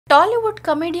Tollywood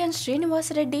comedian Srinivas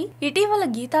Reddy ఇటీవల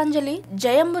గీతాంజలి,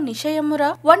 జయంబు నిషయమురా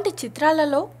వంటి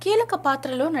చిత్రాలలో కీలక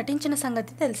పాత్రలో నటించిన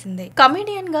సంగతి తెలిసిందే.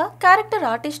 కమెడియన్ గా, క్యారెక్టర్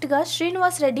ఆర్టిస్ట్ గా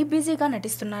శ్రీనివాస్ రెడ్డి బిజీగా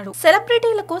నటిస్తున్నాడు.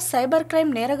 సెలబ్రిటీలకు సైబర్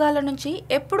క్రైమ్ నేరగాళ్ల నుంచి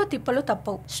ఎప్పుడూ తిప్పలు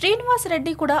తప్పవు. శ్రీనివాస్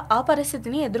రెడ్డి కూడా ఆ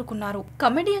పరిస్థితిని ఎదుర్కొన్నారు.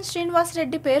 కమెడియన్ శ్రీనివాస్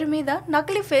రెడ్డి పేరు మీద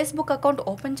నకిలీ ఫేస్బుక్ అకౌంట్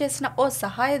ఓపెన్ చేసిన ఓ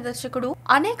సహాయ దర్శకుడు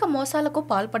అనేక మోసాలకు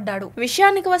పాల్పడ్డాడు.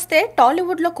 విషయానికి వస్తే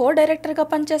టాలీవుడ్ లో కో డైరెక్టర్ గా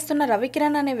పనిచేస్తున్న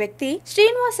రవికిరణ్ అనే వ్యక్తి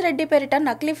శ్రీనివాస్ రెడ్డి పేరిట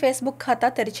నకిలీ ఫేస్బుక్ ఖాతా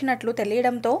తెరిచినట్లు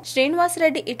తెలియడంతో శ్రీనివాస్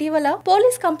రెడ్డి ఇటీవల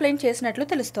పోలీస్ కంప్లైంట్ చేసినట్లు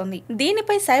తెలుస్తోంది.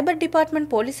 దీనిపై సైబర్ డిపార్ట్మెంట్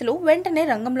పోలీసులు వెంటనే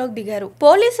రంగంలోకి దిగారు.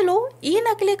 పోలీసులు ఈ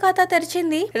నకిలీ ఖాతా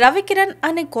తెరిచింది రవికిరణ్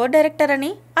అనే కో డైరెక్టర్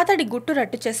అని అతడి గుట్టు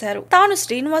రట్టు చేశారు. తాను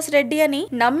శ్రీనివాస్ రెడ్డి అని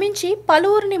నమ్మించి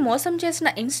పలువురిని మోసం చేసిన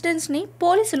ఇన్సిడెంట్స్ ని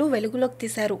పోలీసులు వెలుగులోకి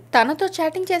తీశారు. తనతో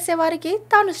చాటింగ్ చేసే వారికి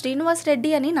తాను శ్రీనివాస్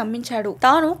రెడ్డి అని నమ్మించాడు.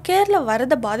 తాను కేరళ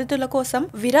వరద బాధితుల కోసం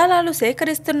విరాళాలు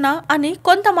సేకరిస్తున్నా అని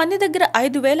కొంతమంది దగ్గర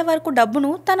 5,000 వరకు డబ్బును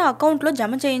తన అకౌంట్ లో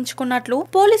జమ చేయించుకున్నట్లు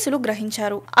పోలీసులు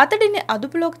గ్రహించారు. అతడిని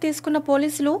అదుపులోకి తీసుకున్న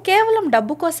పోలీసులు కేవలం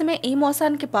డబ్బు కోసమే ఈ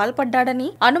మోసానికి పాల్పడ్డాడని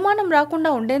అనుమానం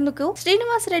రాకుండా ఉండేందుకు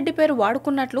శ్రీనివాస్ రెడ్డి పేరు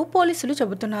వాడుకున్నట్లు పోలీసులు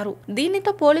చెబుతున్నారు.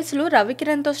 దీనితో పోలీసులు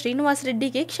రవికిరణ్ తో శ్రీనివాస్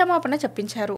రెడ్డికి క్షమాపణ చెప్పించారు.